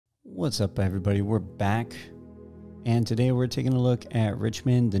What's up, everybody? We're back, and today we're taking a look at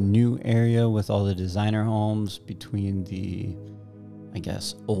Richmond, the new area with all the designer homes between the, I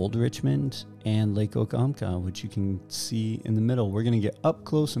guess, old Richmond and Lake Oklahoma, which you can see in the middle. We're going to get up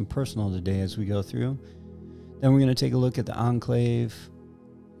close and personal today as we go through. Then we're going to take a look at the Enclave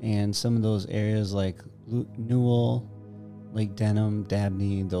and some of those areas like Newell, Lake Denham,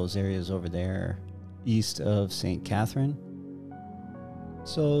 Dabney, those areas over there east of St. Catherine.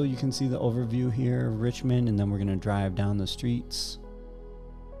 So you can see the overview here of Richmond, and then we're going to drive down the streets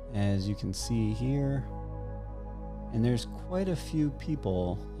as you can see here. And there's quite a few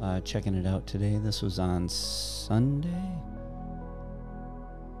people checking it out today. This was on Sunday.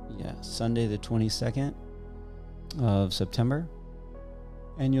 Yeah, Sunday the 22nd of September.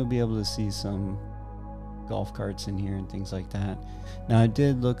 And you'll be able to see some golf carts in here and things like that. Now I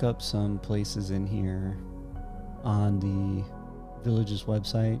did look up some places in here on the Village's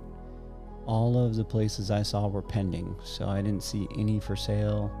website. All of the places I saw were pending, so I didn't see any for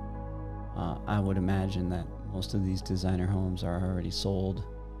sale. I would imagine that most of these designer homes are already sold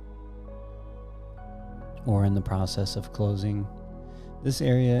or in the process of closing. This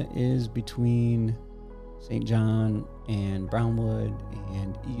area is between St. John and Brownwood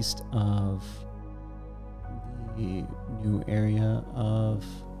and east of the new area of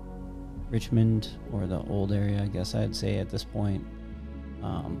Richmond, or the old area, I guess I'd say at this point.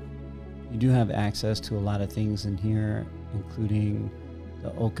 You do have access to a lot of things in here, including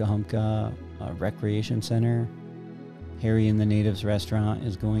the Oklahoma Recreation Center. Harry and the Natives restaurant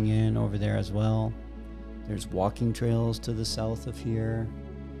is going in over there as well. There's walking trails to the south of here.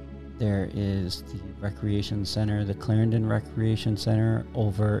 There is the Recreation Center, the Clarendon Recreation Center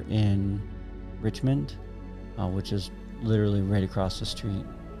over in Richmond, which is literally right across the street.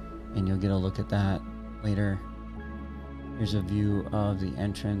 And you'll get a look at that later. Here's a view of the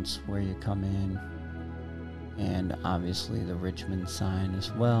entrance where you come in, and obviously the Richmond sign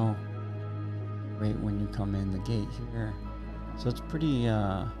as well, right when you come in the gate here. So it's pretty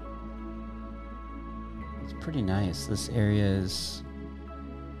nice. This area is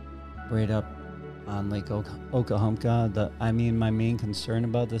right up on Lake Oklahoma. My main concern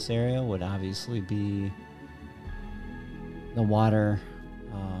about this area would obviously be the water.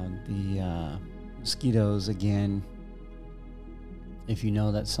 The mosquitoes, again, if you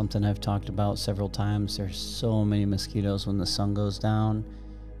know, that's something I've talked about several times. There's so many mosquitoes when the sun goes down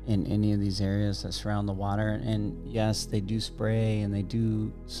in any of these areas that surround the water. And yes, they do spray and they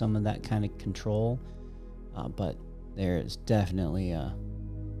do some of that kind of control, but there is definitely a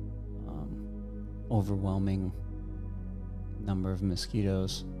overwhelming number of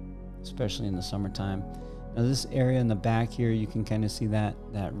mosquitoes, especially in the summertime. Now this area in the back here, you can kind of see that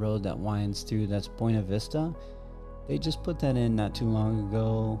road that winds through. That's Buena Vista. They just put that in not too long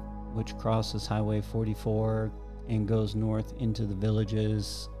ago, which crosses Highway 44 and goes north into the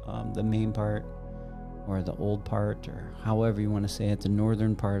Villages, the main part, or the old part, or however you want to say it, the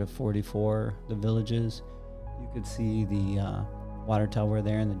northern part of 44, the Villages. You could see the water tower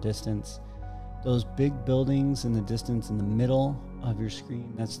there in the distance. Those big buildings in the distance in the middle of your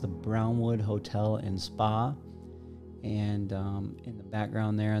screen, that's the Brownwood Hotel and Spa. And in the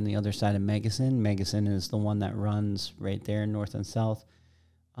background there on the other side of Megacin is the one that runs right there north and south.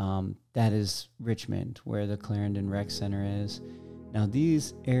 That is Richmond, where the Clarendon Rec Center is. Now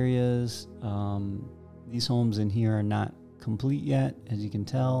these areas, these homes in here are not complete yet, as you can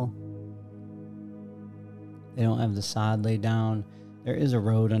tell. They don't have the sod laid down. There is a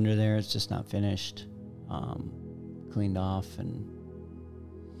road under there, it's just not finished, cleaned off and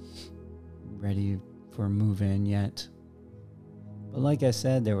ready for move-in yet. But like I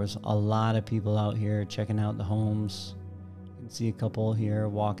said, there was a lot of people out here checking out the homes. You can see a couple here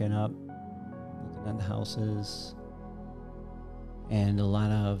walking up, looking at the houses, and a lot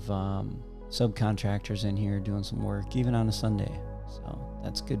of subcontractors in here doing some work, even on a Sunday. So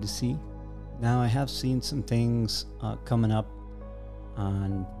that's good to see. Now I have seen some things coming up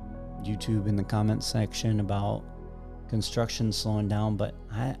on YouTube in the comments section about construction slowing down, but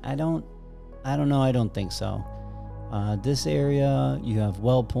I don't know. I don't think so. This area, you have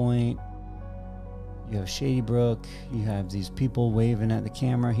Well Point, you have Shady Brook, you have these people waving at the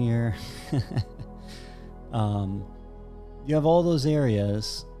camera here. You have all those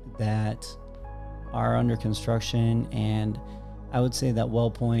areas that are under construction, and I would say that Well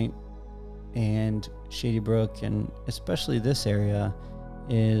Point and Shady Brook, and especially this area,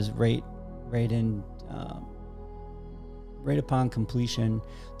 is right upon completion.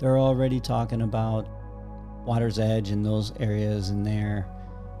 They're already talking about Water's Edge and those areas in there.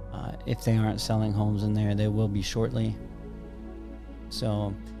 If they aren't selling homes in there, they will be shortly.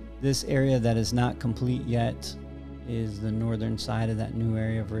 So This area that is not complete yet is the northern side of that new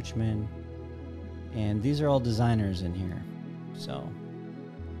area of Richmond. And these are all designers in here. So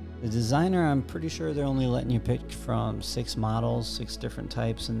the designer, I'm pretty sure they're only letting you pick from 6 models, 6 different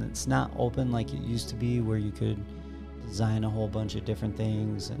types, and it's not open like it used to be where you could design a whole bunch of different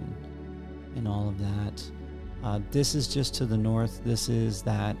things and all of that. This is just to the north. This is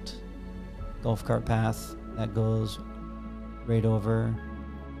that golf cart path that goes right over,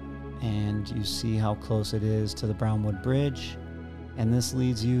 and you see how close it is to the Brownwood Bridge, and this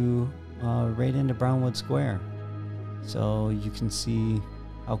leads you right into Brownwood Square. So you can see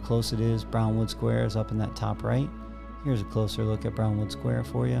how close it is. Brownwood Square is up in that top right. Here's a closer look at Brownwood Square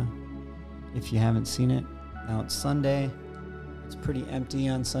for you if you haven't seen it. Now it's Sunday. It's pretty empty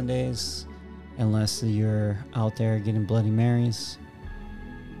on Sundays unless you're out there getting Bloody Marys.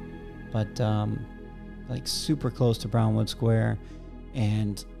 But like super close to Brownwood Square.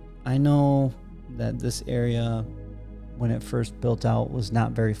 And I know that this area, when it first built out, was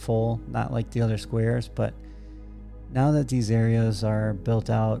not very full, not like the other squares, but now that these areas are built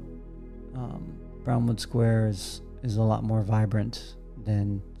out, Brownwood Square is a lot more vibrant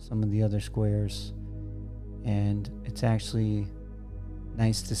than some of the other squares, and it's actually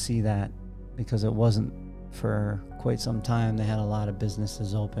nice to see that, because it wasn't for quite some time. They had a lot of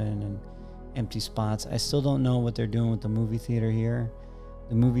businesses open and empty spots. I still don't know what they're doing with the movie theater here.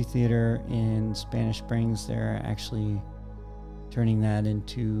 The movie theater in Spanish Springs, they're actually turning that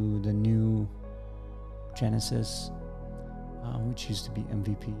into the new Genesis, which used to be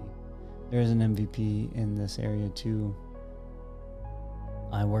MVP. There's an MVP in this area too.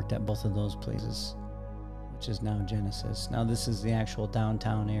 I worked at both of those places, which is now Genesis. Now this is the actual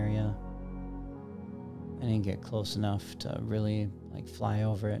downtown area. I didn't get close enough to really like fly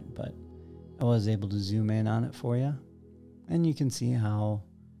over it, but I was able to zoom in on it for you. And you can see how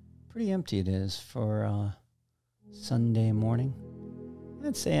pretty empty it is for Sunday morning.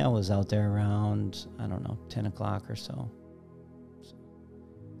 I'd say I was out there around, I don't know, 10 o'clock or so.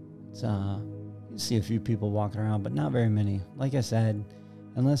 It's, you see a few people walking around, but not very many. Like I said,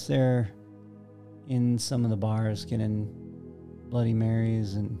 unless they're in some of the bars getting Bloody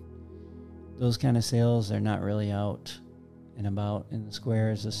Marys and those kind of sales, they're not really out and about in the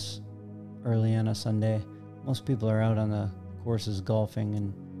squares this early on a Sunday. Most people are out on the courses golfing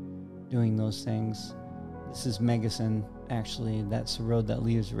and doing those things. This is Megason. Actually, that's the road that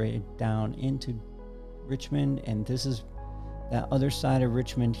leads right down into Richmond, and this is that other side of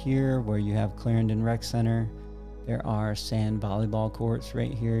Richmond here where you have Clarendon Rec Center. There are sand volleyball courts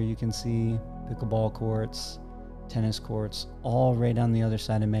right here. You can see pickleball courts, tennis courts, all right on the other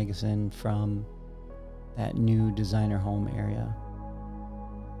side of Megason from that new designer home area.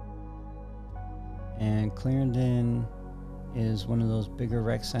 And Clarendon is one of those bigger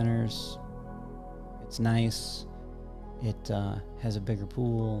rec centers. It's nice. It has a bigger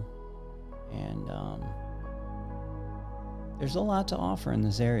pool, and there's a lot to offer in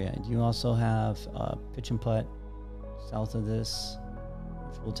this area. You also have pitch and putt south of this,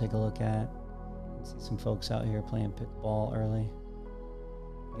 which we'll take a look at. See some folks out here playing pickleball early,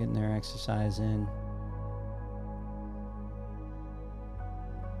 getting their exercise in.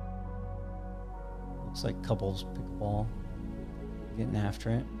 Looks like couples pickleball, getting after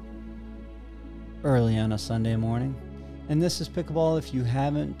it early on a Sunday morning. And this is pickleball. If you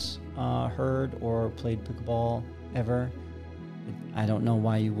haven't heard or played pickleball ever, I don't know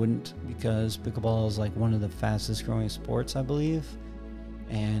why you wouldn't, because pickleball is like one of the fastest growing sports, I believe.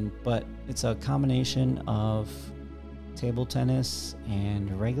 But it's a combination of table tennis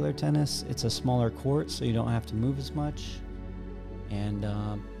and regular tennis. It's a smaller court, so you don't have to move as much. And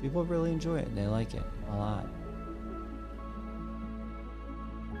people really enjoy it. They like it a lot.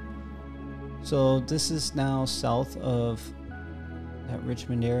 So this is now south of that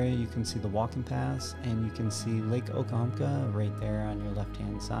Richmond area. You can see the walking paths, and you can see Lake Okahumpka right there on your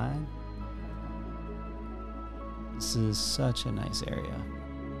left-hand side. This is such a nice area.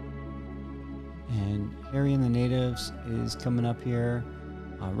 And Harry and the Natives is coming up here,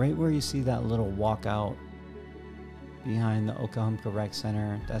 right where you see that little walkout behind the Okahumpka Rec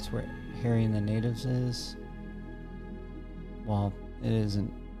Center. That's where Harry and the Natives is. Well, it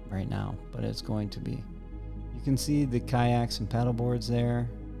isn't right now, but it's going to be. You can see the kayaks and paddle boards there.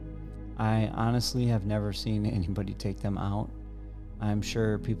 I honestly have never seen anybody take them out. I'm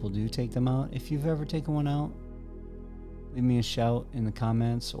sure people do take them out. If you've ever taken one out, leave me a shout in the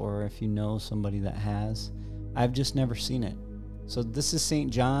comments, or if you know somebody that has. I've just never seen it. So this is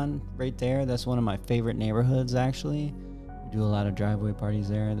St. John right there. That's one of my favorite neighborhoods, actually. We do a lot of driveway parties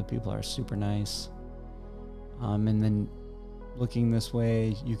there. The people are super nice. And then looking this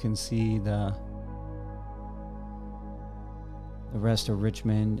way, you can see the rest of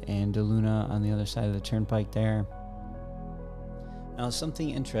Richmond and DeLuna on the other side of the turnpike there. Now, something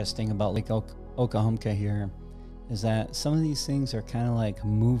interesting about Lake Okahumpka here is that some of these things are kind of like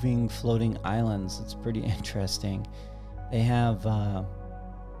moving floating islands. It's pretty interesting. They have I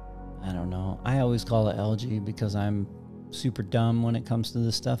don't know, I always call it algae because I'm super dumb when it comes to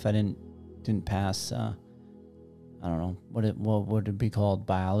this stuff. I didn't pass I don't know what would it be called,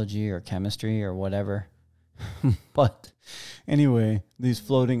 biology or chemistry or whatever. But anyway, these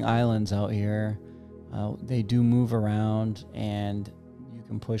floating islands out here, they do move around and you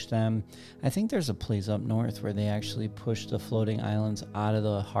can push them. I think there's a place up north where they actually push the floating islands out of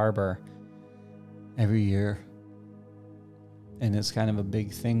the harbor every year, and it's kind of a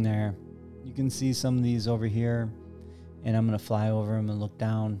big thing there. You can see some of these over here, and I'm going to fly over them and look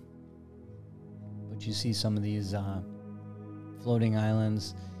down. But you see some of these floating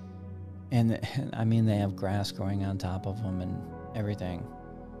islands, and I mean, they have grass growing on top of them and everything.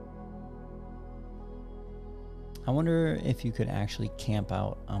 I wonder if you could actually camp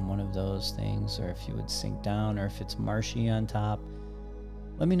out on one of those things, or if you would sink down, or if it's marshy on top.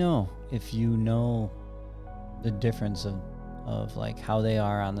 Let me know if you know the difference of like how they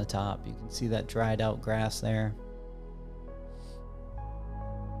are on the top. You can see that dried out grass there.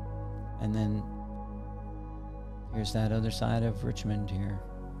 And then here's that other side of Richmond here.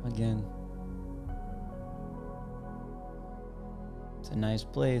 Again, it's a nice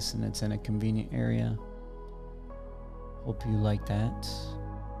place and it's in a convenient area. Hope you like that.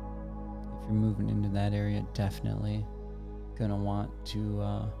 If you're moving into that area, definitely gonna want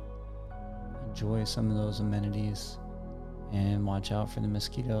to enjoy some of those amenities and watch out for the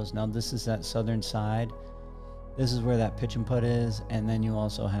mosquitoes. Now, this is that southern side. This is where that pitch and putt is, and then you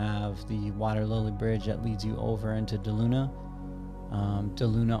also have the Water Lily Bridge that leads you over into DeLuna.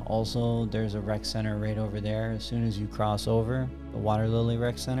 DeLuna also, there's a rec center right over there as soon as you cross over the Water Lily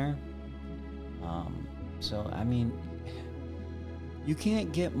Rec Center. So I mean, you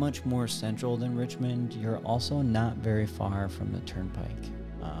can't get much more central than Richmond. You're also not very far from the turnpike.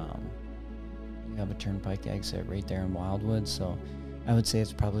 You have a turnpike exit right there in Wildwood, so I would say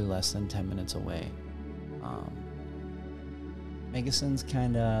it's probably less than 10 minutes away. Megason's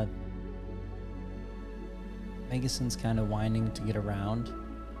kind of winding to get around,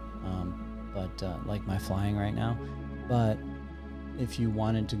 but like my flying right now. But if you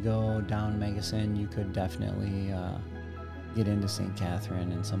wanted to go down Megason, you could definitely get into St.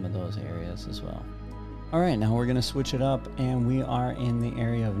 Catherine and some of those areas as well. All right, now we're gonna switch it up, and we are in the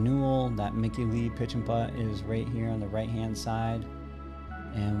area of Newell. That Mickey Lee Pitch and Putt is right here on the right-hand side,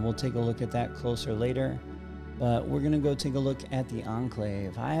 and we'll take a look at that closer later. But we're gonna go take a look at the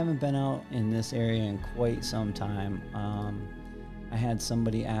Enclave. I haven't been out in this area in quite some time. I had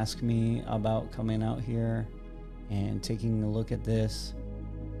somebody ask me about coming out here and taking a look at this.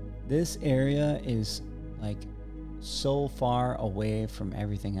 This area is like so far away from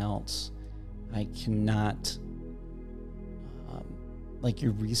everything else. I cannot, like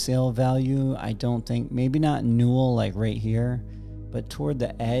your resale value, I don't think, maybe not Newell like right here, but toward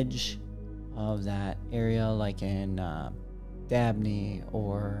the edge of that area, like in Dabney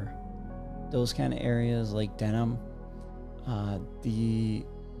or those kind of areas like Denham, the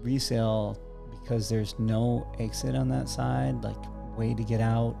resale, because there's no exit on that side, like way to get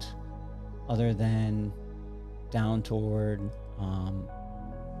out other than down toward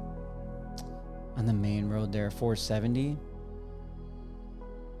on the main road there, 470.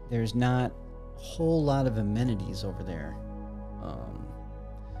 There's not a whole lot of amenities over there.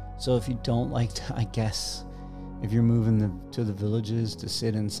 So if you don't like to, I guess, if you're moving to the villages to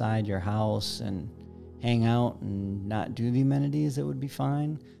sit inside your house and hang out and not do the amenities, it would be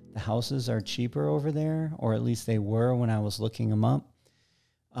fine. The houses are cheaper over there, or at least they were when I was looking them up.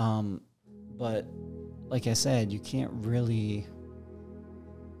 But like I said, you can't really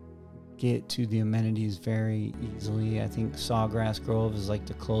get to the amenities very easily. I think Sawgrass Grove is like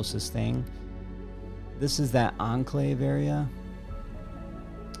the closest thing. This is that Enclave area.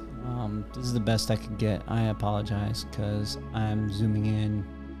 This is the best I could get. I apologize because I'm zooming in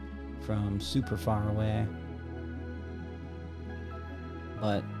from super far away.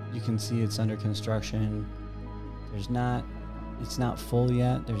 But you can see it's under construction. It's not full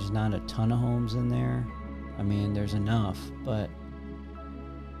yet. There's not a ton of homes in there. I mean, there's enough, but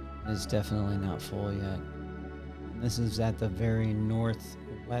it's definitely not full yet. This is at the very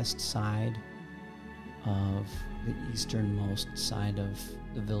northwest side of the easternmost side of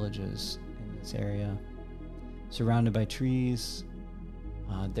the villages in this area. Surrounded by trees.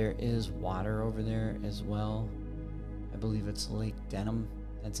 There is water over there as well. I've believe it's Lake Denham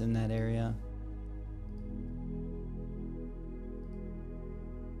that's in that area.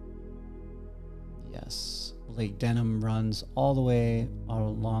 Yes, Lake Denham runs all the way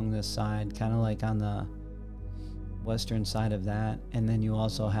along this side, kind of like on the western side of that. And then you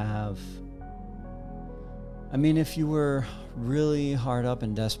also have, I mean, if you were really hard up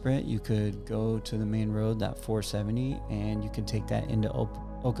and desperate, you could go to the main road, that 470, and you could take that into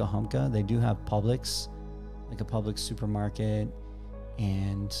Okahumpka. They do have Publix, like a Publix supermarket,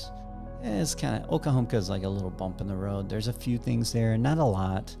 and it's kind of, Okahumpka is like a little bump in the road. There's a few things there, not a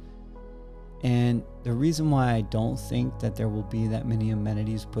lot. And the reason why I don't think that there will be that many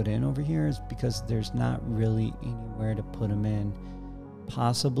amenities put in over here is because there's not really anywhere to put them in.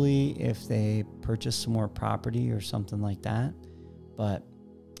 Possibly if they purchase some more property or something like that, but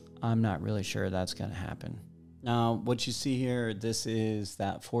I'm not really sure that's going to happen. Now, what you see here, this is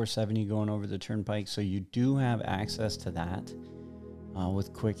that 470 going over the turnpike, so you do have access to that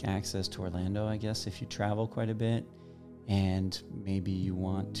with quick access to Orlando, I guess, if you travel quite a bit. And maybe you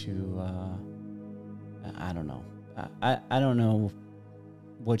want to, I don't know. I don't know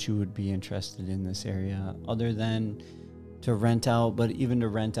what you would be interested in this area other than to rent out. But even to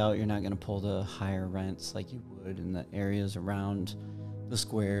rent out, you're not going to pull the higher rents like you would in the areas around the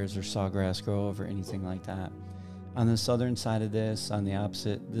squares or Sawgrass Grove or anything like that. On the southern side of this, on the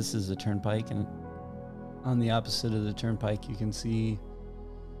opposite, this is the turnpike. And on the opposite of the turnpike, you can see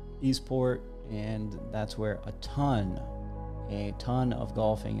Eastport. And that's where a ton of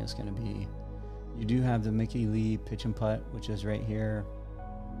golfing is going to be. You do have the Mickey Lee Pitch and Putt, which is right here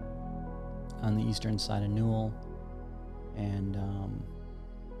on the eastern side of Newell. And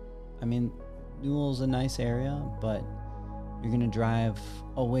I mean, Newell's a nice area, but you're going to drive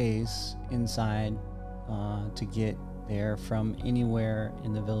a ways inside to get there from anywhere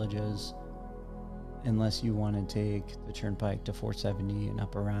in the villages, unless you want to take the turnpike to 470 and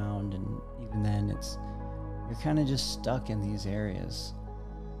up around. And even then, you're kind of just stuck in these areas.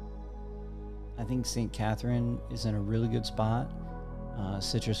 I think St. Catherine is in a really good spot.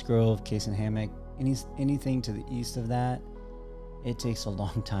 Citrus Grove, Case and Hammock, anything to the east of that, it takes a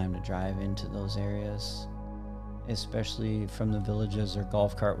long time to drive into those areas, especially from the villages or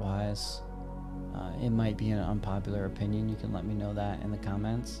golf cart wise. It might be an unpopular opinion. You can let me know that in the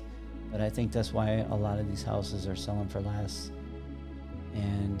comments. But I think that's why a lot of these houses are selling for less,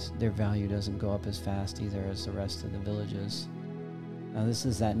 and their value doesn't go up as fast either as the rest of the villages. Now this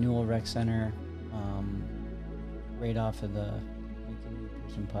is that Newell Rec Center, right off of the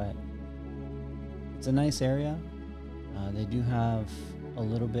Pitch and Putt. It's a nice area. They do have a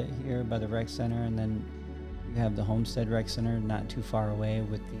little bit here by the rec center, and then you have the Homestead Rec Center not too far away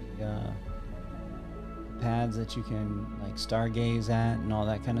with the pads that you can like stargaze at and all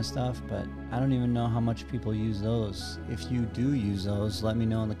that kind of stuff. But I don't even know how much people use those. If you do use those, let me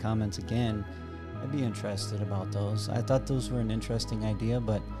know in the comments again. I'd be interested about those. I thought those were an interesting idea,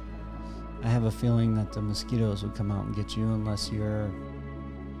 but I have a feeling that the mosquitoes would come out and get you unless you're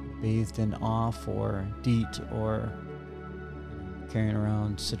bathed in off or DEET or carrying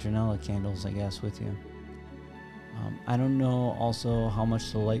around citronella candles, I guess, with you. I don't know also how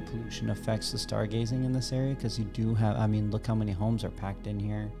much the light pollution affects the stargazing in this area, because you do have, I mean, look how many homes are packed in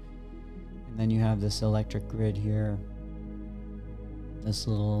here. And then you have this electric grid here, this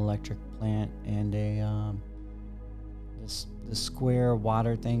little electric plant, and a this square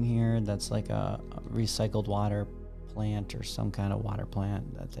water thing here that's like a recycled water plant or some kind of water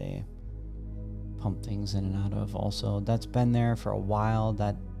plant that they pump things in and out of. Also, that's been there for a while.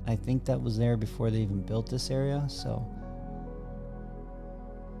 That I think that was there before they even built this area, so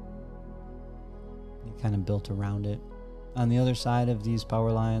they kind of built around it. On the other side of these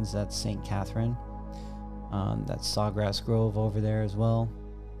power lines, that's St. Catherine. That's Sawgrass Grove over there as well.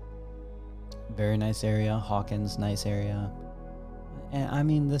 Very nice area. Hawkins, nice area. And I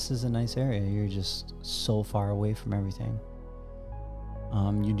mean, this is a nice area. You're just so far away from everything.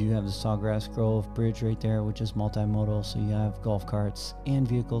 You do have the Sawgrass Grove Bridge right there, which is multimodal, so you have golf carts and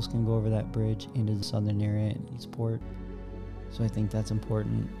vehicles can go over that bridge into the southern area in Eastport. So I think that's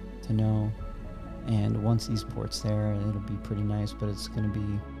important to know. And once Eastport's there, it'll be pretty nice, but it's gonna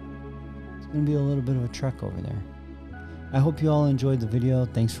be a little bit of a trek over there. I hope you all enjoyed the video.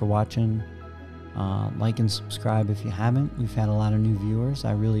 Thanks for watching. Like and subscribe if you haven't. We've had a lot of new viewers.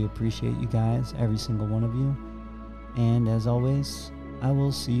 I really appreciate you guys, every single one of you. And as always, I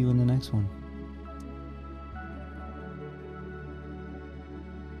will see you in the next one.